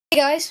Hey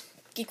guys,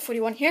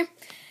 Geek41 here,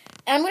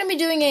 and I'm going to be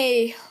doing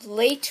a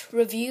late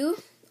review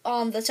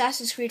on the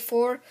Assassin's Creed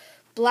 4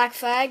 Black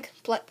Flag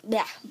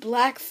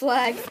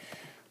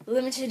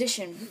Limited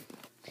Edition.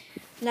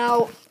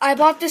 Now, I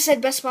bought this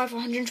at Best Buy for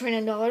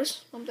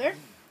 $129 up there,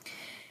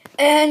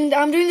 and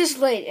I'm doing this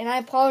late, and I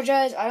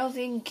apologize. I don't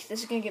think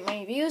this is going to get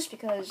many views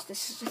because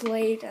this is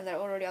late and there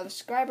are already other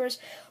subscribers,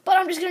 but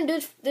I'm just going to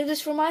do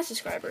this for my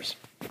subscribers.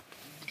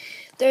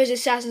 There's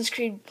Assassin's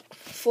Creed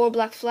 4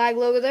 Black Flag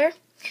logo there.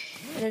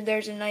 And then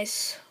there's a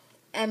nice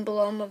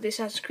emblem of the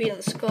Assassin's Creed on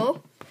the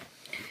skull.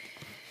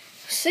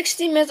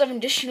 60 minutes of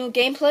additional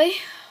gameplay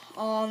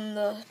on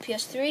the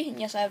PS3. And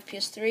yes, I have a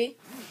PS3.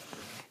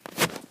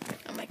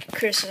 I'm like a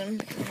criticism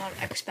because I'm not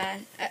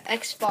an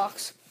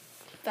Xbox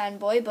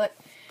fanboy, but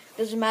it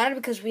doesn't matter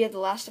because we have The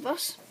Last of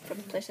Us from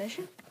the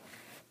PlayStation.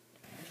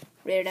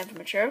 Rated M for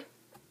mature.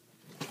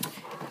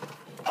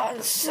 On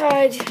the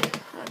side,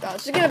 oh god,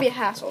 this is gonna be a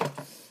hassle.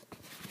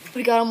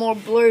 We got a more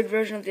blurred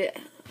version of the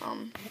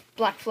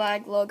Black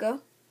Flag logo.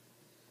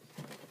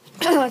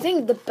 I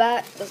think the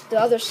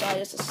other side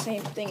is the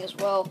same thing as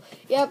well.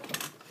 Yep,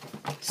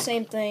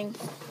 same thing.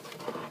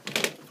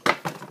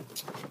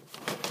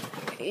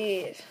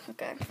 Okay.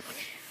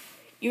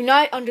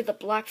 Unite under the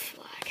Black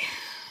Flag.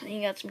 And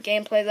you got some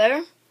gameplay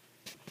there.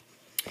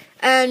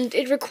 And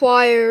it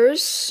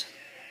requires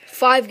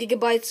 5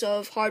 gigabytes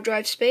of hard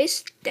drive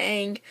space.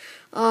 Dang.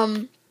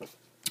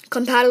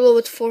 Compatible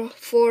with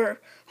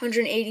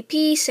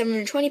 480p,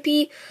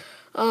 720p.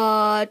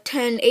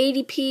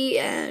 1080p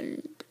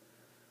and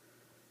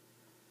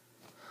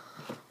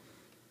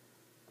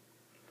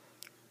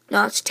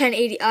no, it's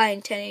 1080i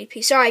and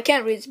 1080p. Sorry, I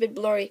can't read. It's a bit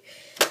blurry.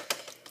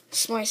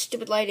 It's my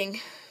stupid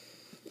lighting.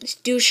 It's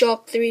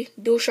DualShock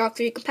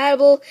 3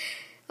 compatible,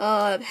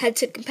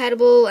 headset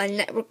compatible, and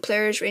network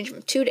players range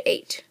from 2 to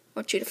 8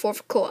 or 2 to 4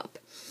 for co-op,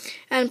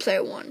 and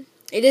player 1.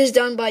 It is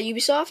done by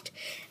Ubisoft,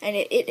 and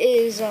it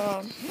is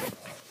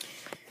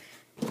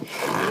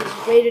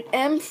rated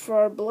M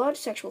for blood,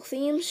 sexual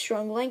themes,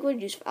 strong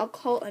language, use of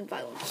alcohol, and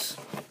violence.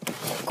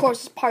 Of course,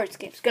 it's a Pirates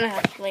game. It's going to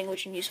have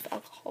language and use of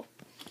alcohol.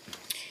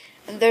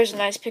 And there's a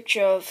nice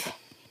picture of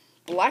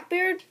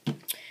Blackbeard,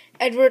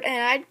 Edward,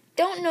 and I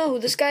don't know who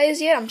this guy is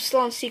yet. I'm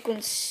still on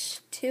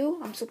sequence 2.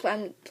 I'm still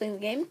playing the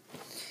game.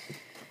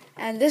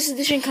 And this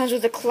edition comes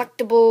with a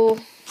collectible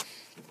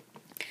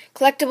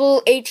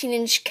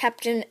 18-inch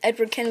Captain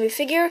Edward Kennway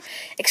figure,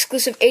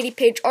 exclusive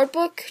 80-page art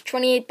book,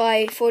 28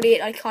 by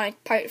 48 iconic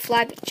pirate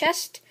flag with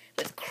chest,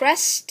 with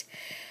crest,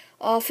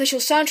 official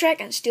soundtrack,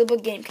 and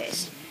Steelbook game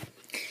case.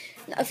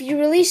 Now, if you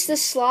release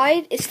this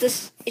slide, it's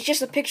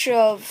just a picture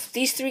of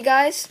these 3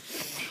 guys,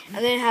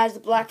 and then it has the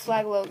Black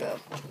Flag logo.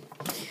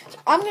 So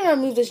I'm gonna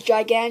remove this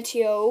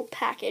Gigantio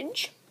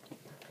package.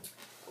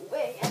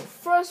 Wait, and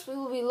first we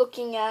will be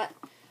looking at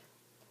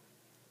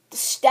the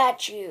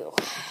statue,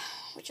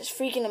 which is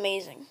freaking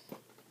amazing.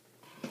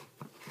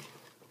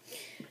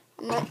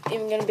 I'm not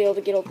even going to be able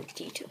to get all the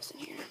details in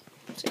here.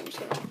 So I'm just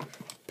going to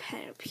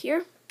pan it up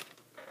here.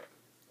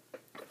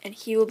 And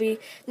he will be...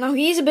 Now,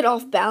 he's a bit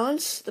off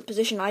balance, the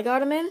position I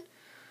got him in.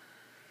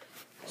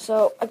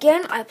 So,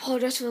 again, I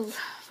apologize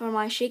for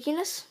my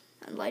shakiness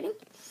and lighting.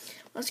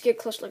 Let's get a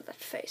close look at that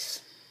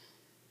face.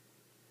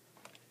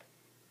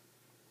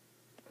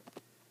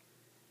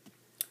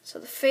 So,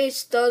 the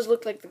face does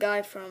look like the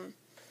guy from...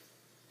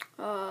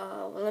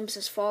 Olympus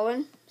Has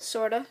Fallen,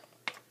 sorta.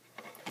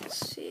 Let's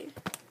see.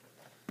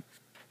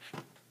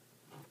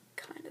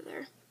 Kinda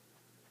there.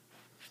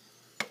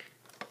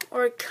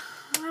 Or it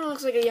kinda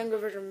looks like a younger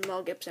version of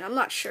Mel Gibson. I'm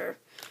not sure.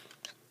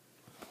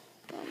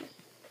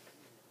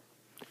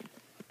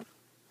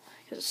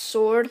 There's a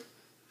sword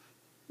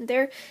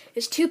there.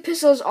 His 2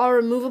 pistols are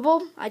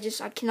removable. I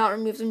cannot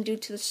remove them due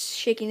to the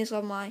shakiness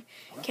of my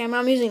camera.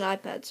 I'm using an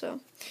iPad,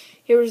 so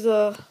here's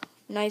the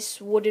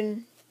nice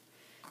wooden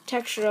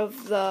texture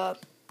of the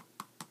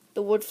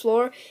wood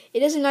floor.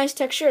 It is a nice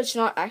texture. It's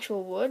not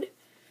actual wood.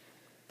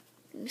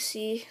 Let me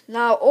see.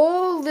 Now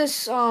all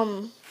this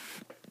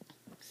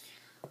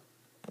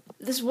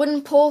this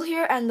wooden pole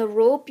here and the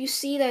rope you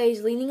see that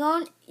he's leaning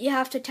on, you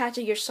have to attach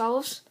it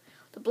yourselves.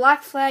 The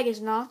Black Flag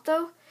is not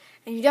though,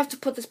 and you have to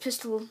put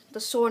the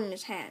sword in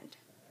his hand.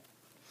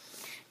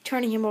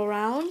 Turning him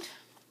around.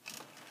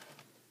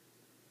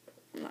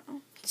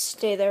 No,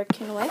 stay there,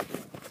 kennway.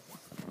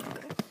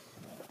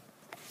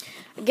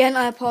 Again,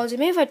 I apologize.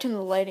 Maybe if I turn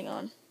the lighting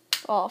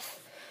off.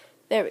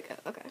 There we go.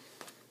 Okay.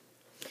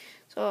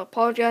 So I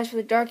apologize for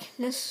the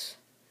darkness.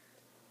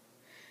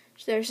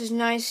 So there's this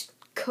nice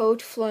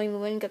coat flowing in the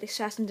wind. Got the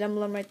assassin's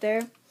emblem right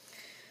there.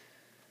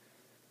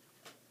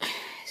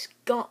 His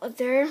gauntlet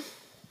there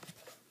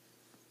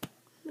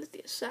with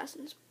the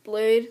assassin's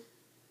blade.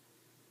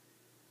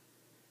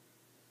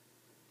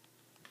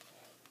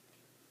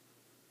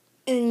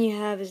 And then you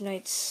have his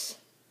knight's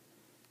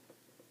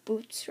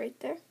boots right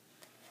there.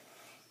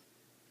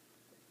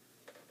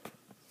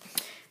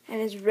 And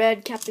his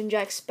red Captain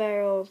Jack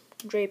Sparrow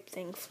drape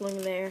thing flung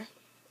there.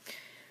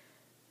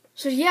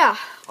 So yeah,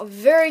 a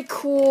very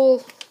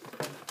cool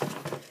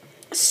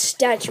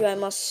statue, I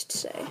must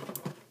say.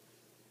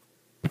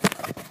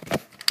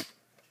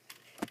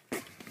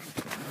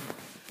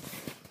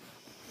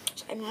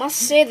 I must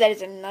say that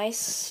is a nice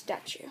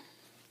statue.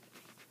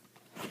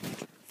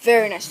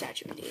 Very nice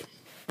statue indeed.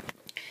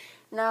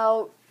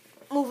 Now,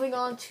 moving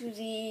on to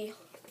the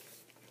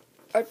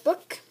art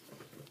book.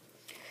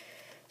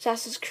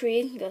 Assassin's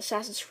Creed. You got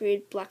Assassin's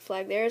Creed Black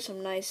Flag there.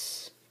 Some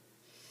nice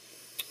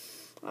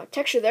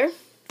texture there.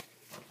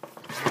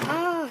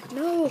 Ah,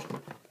 no.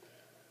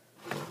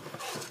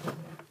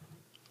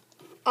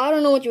 I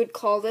don't know what you would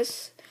call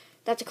this.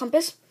 That's a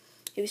compass.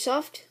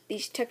 Ubisoft.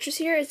 These textures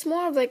here, it's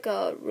more of like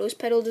a rose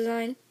petal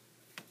design,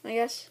 I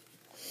guess.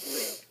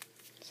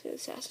 So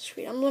Assassin's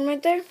Creed emblem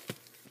right there.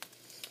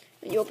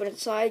 And you open it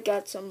inside,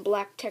 got some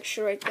black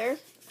texture right there.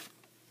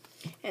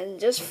 And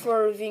just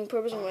for reviewing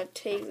purpose, I'm going to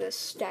take this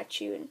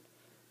statue and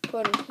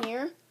put it in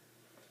here.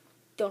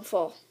 Don't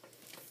fall.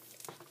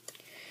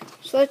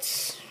 So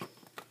let's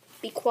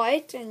be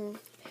quiet and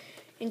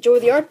enjoy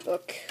the art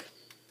book,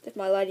 if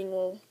my lighting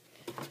will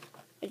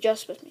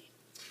adjust with me.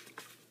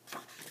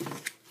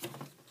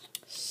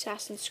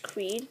 Assassin's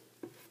Creed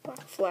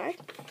Black Flag.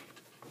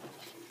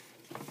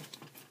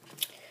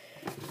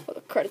 All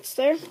the credits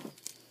there.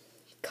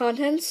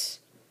 Contents.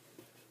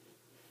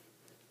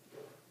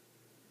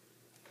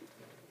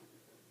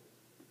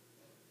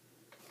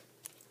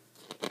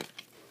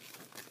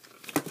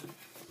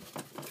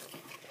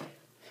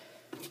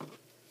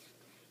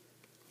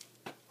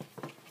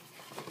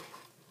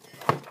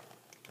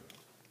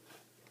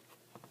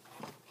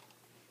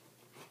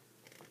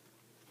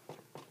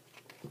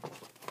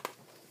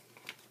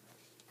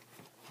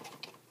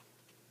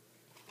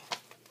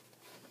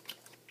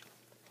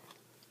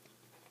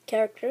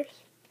 Characters.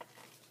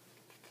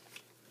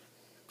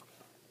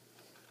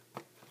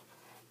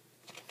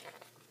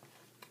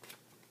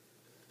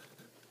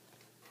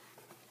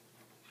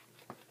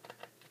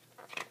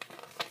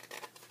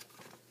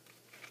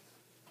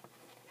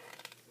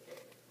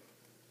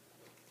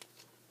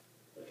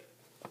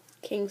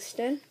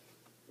 Kingston.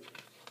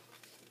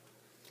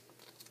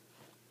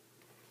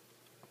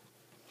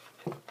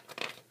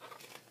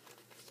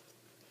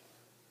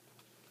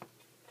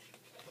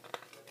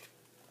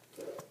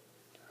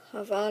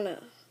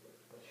 Havana,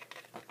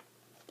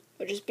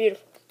 which is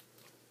beautiful.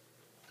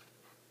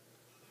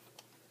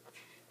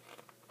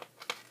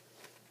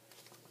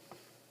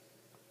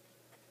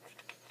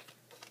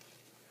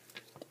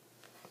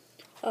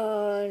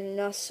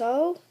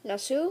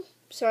 Nassau,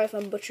 sorry if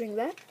I'm butchering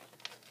that.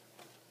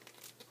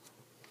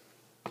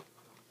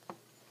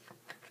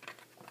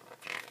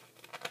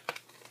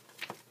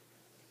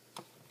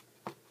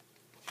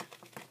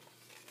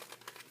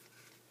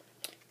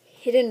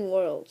 Hidden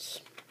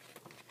Worlds.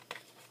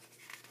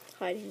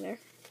 Hiding there.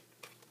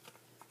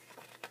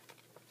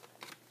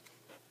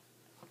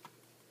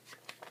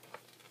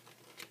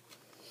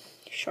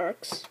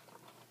 Sharks.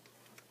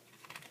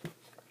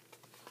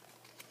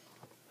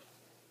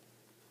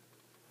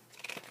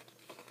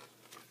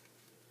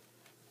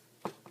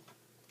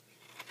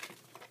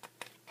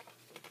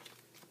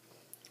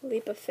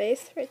 Leap of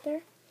Faith right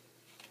there.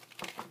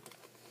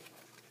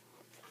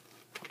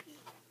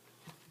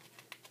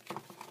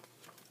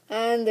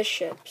 And the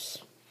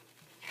ships.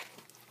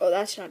 Oh,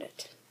 that's not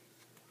it.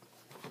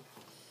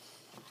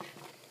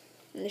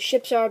 And the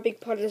ships are a big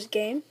part of this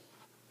game.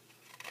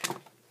 And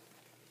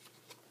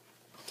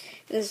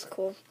this is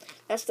cool.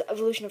 That's the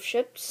evolution of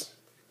ships.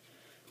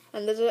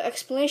 And there's an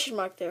exclamation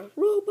mark there.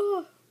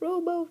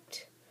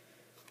 Rowboat.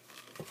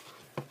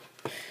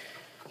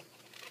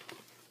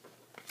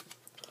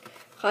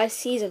 High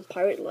Seas and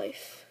Pirate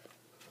Life.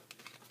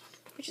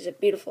 Which is a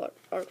beautiful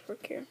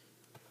artwork here.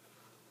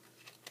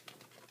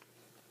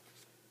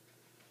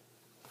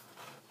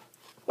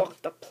 Walk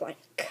the plank.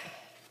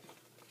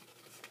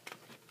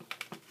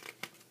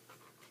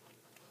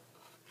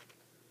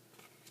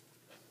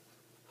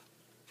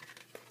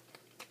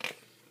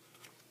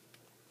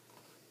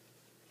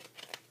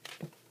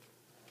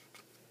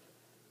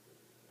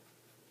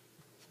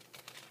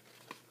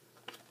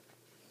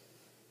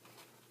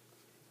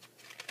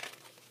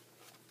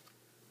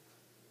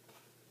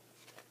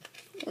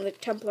 And the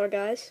Templar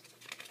guys.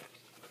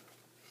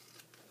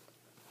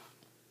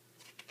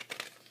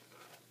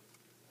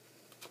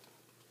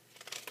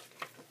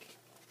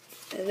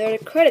 And there are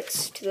the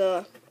credits to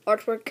the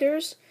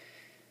artworkers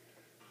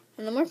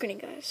and the marketing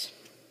guys.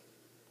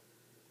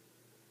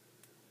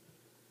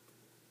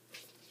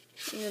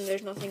 And then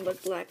there's nothing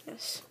but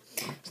blackness.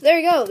 So there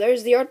you go.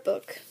 There's the art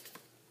book.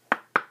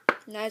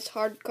 Nice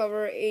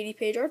hardcover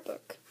 80-page art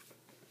book.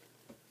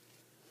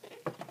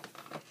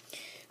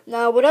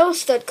 Now, what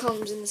else that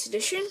comes in this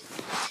edition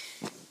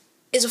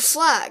is a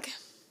flag.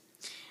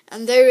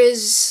 And there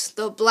is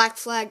the black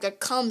flag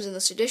that comes in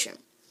this edition.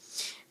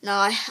 Now,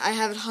 I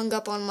have it hung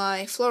up on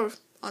my floor,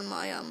 on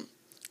my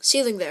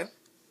ceiling there.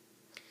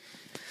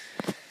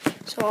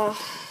 So,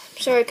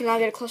 sorry I could not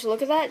get a closer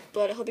look at that,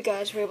 but I hope you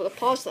guys were able to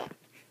pause that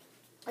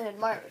and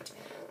admire it.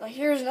 Now,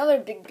 here's another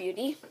big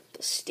beauty,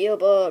 the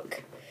Steelbook.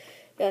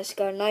 Yes,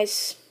 got a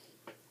nice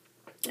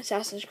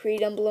Assassin's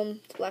Creed emblem,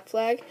 the black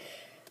flag.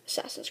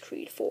 Assassin's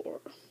Creed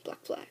 4,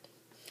 black flag.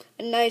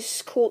 A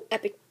nice, cool,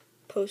 epic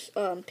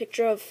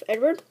picture of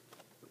Edward.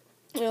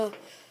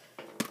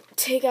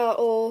 take out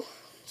all.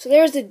 So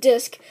there's the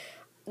disc.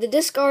 The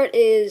disc art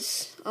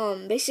is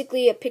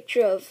basically a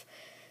picture of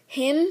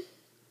him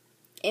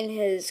in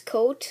his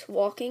coat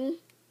walking,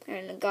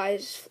 and the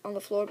guy's on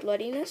the floor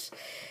bloodiness.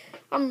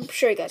 I'm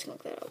sure you guys can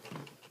look that up.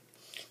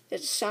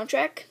 There's a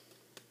soundtrack,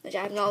 which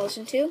I have not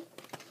listened to.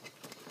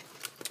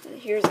 And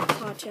here's the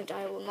content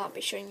I will not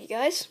be showing you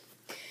guys.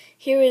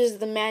 Here is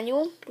the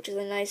manual, which is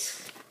a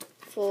nice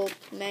full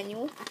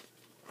manual.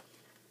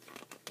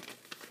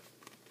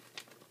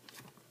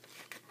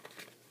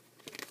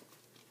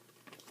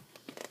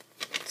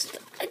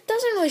 It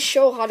doesn't really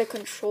show how to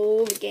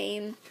control the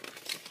game.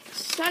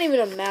 It's not even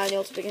a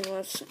manual to begin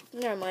with.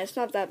 Never mind, it's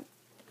not that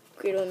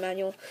great of a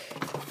manual.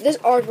 This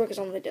artwork is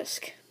on the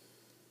disc.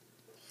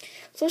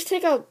 So let's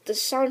take out the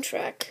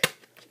soundtrack, so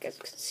you guys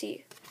can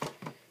see.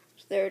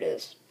 So there it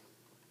is.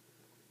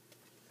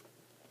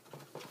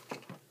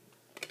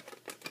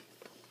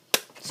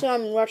 So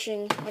I'm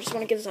rushing. I just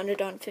want to get this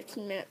underdone in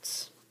 15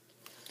 minutes.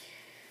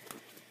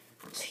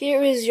 So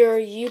here is your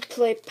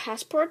Uplay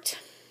passport.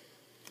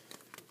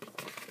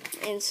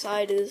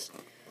 Inside is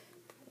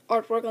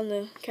artwork on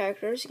the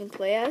characters you can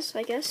play as,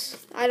 I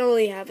guess. I don't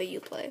really have a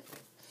Uplay,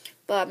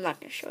 but I'm not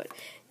going to show it.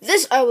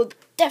 This I will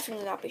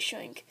definitely not be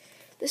showing.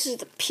 This is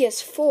the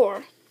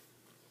PS4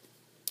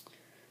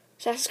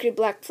 Assassin's Creed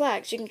Black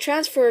Flag. So you can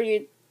transfer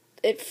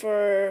it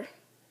for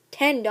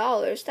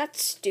 $10.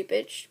 That's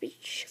stupid. It should be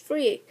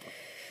free.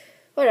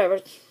 Whatever.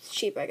 It's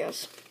cheap, I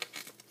guess.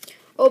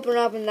 Open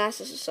up and that's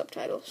the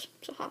subtitles.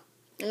 So,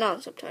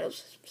 not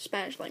subtitles.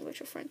 Spanish language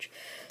or French.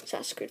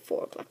 Assassin's Creed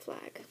 4 Black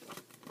Flag.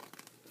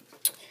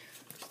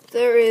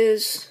 There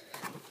is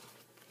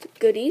the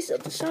goodies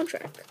of the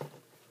soundtrack.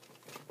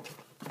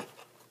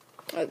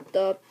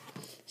 The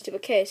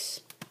Steelbook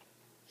case.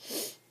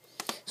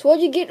 So what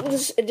you get with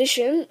this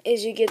edition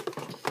is you get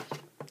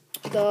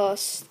the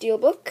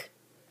Steelbook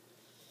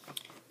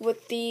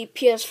with the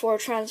PS4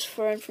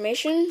 transfer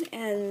information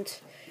and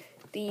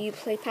the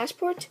Uplay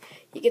passport.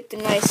 You get the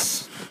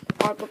nice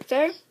art book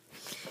there.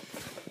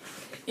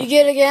 You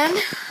get again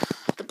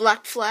the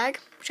Black Flag,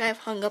 which I have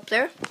hung up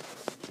there.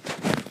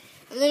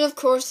 And then of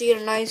course you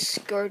get a nice,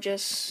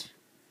 gorgeous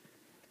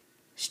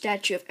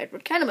statue of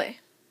Edward Kennway.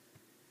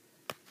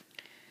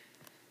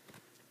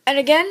 And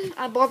again,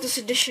 I bought this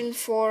edition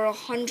for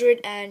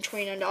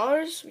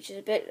 $129, which is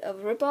a bit of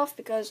a ripoff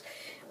because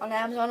on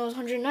Amazon it was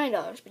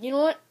 $109. But you know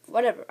what?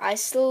 Whatever. I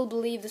still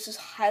believe this is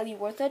highly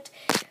worth it,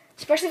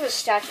 especially for the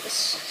statue. This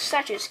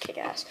statue is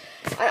kick-ass.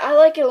 I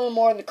like it a little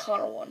more than the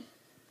Connor one.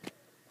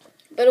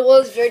 But it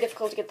was very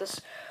difficult to get this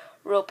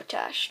rope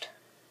attached.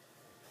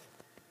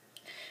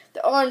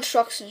 There are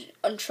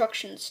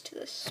instructions to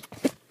this.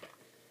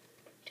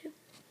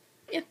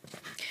 Yeah.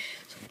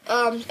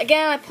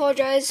 Again, I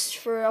apologize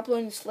for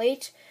uploading this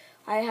late.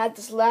 I had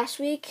this last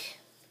week,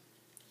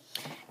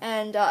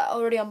 and I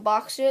already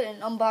unboxed it,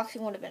 and unboxing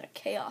would have been a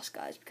chaos,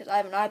 guys, because I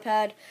have an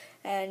iPad,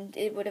 and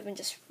it would have been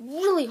just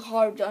really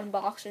hard to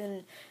unbox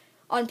and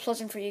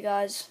unpleasant for you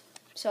guys.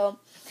 So,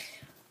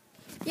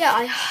 yeah,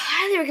 I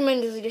highly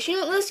recommend this edition.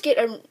 Let's get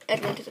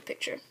Edwin to the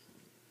picture.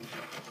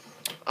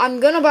 I'm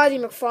gonna buy the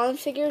McFarlane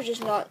figures,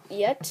 just not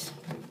yet.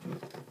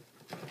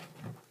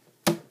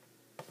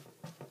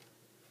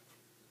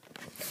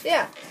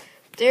 Yeah,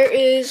 there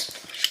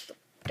is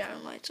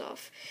down lights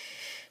off.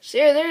 So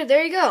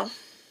there you go.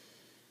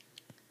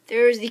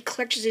 There is the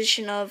collector's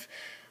edition of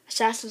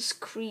Assassin's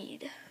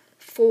Creed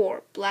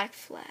 4 Black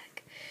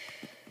Flag.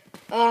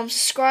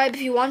 Subscribe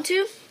if you want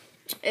to.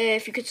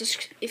 If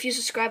you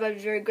subscribe, I'd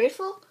be very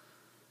grateful.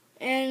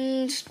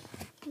 And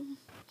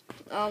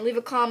leave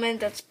a comment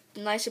that's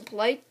nice and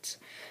polite.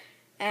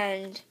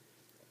 And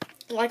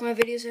like my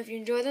videos if you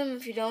enjoy them.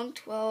 If you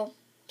don't, well,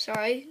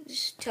 sorry.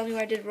 Just tell me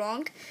what I did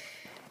wrong.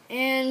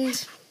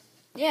 And,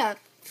 yeah,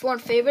 if you want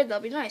a favorite,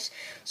 that'll be nice.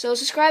 So,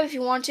 subscribe if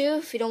you want to.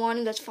 If you don't want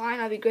to, that's fine.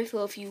 I'd be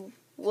grateful if you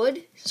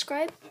would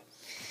subscribe.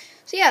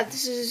 So, yeah,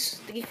 this is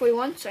the Geek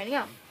 41 signing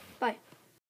out.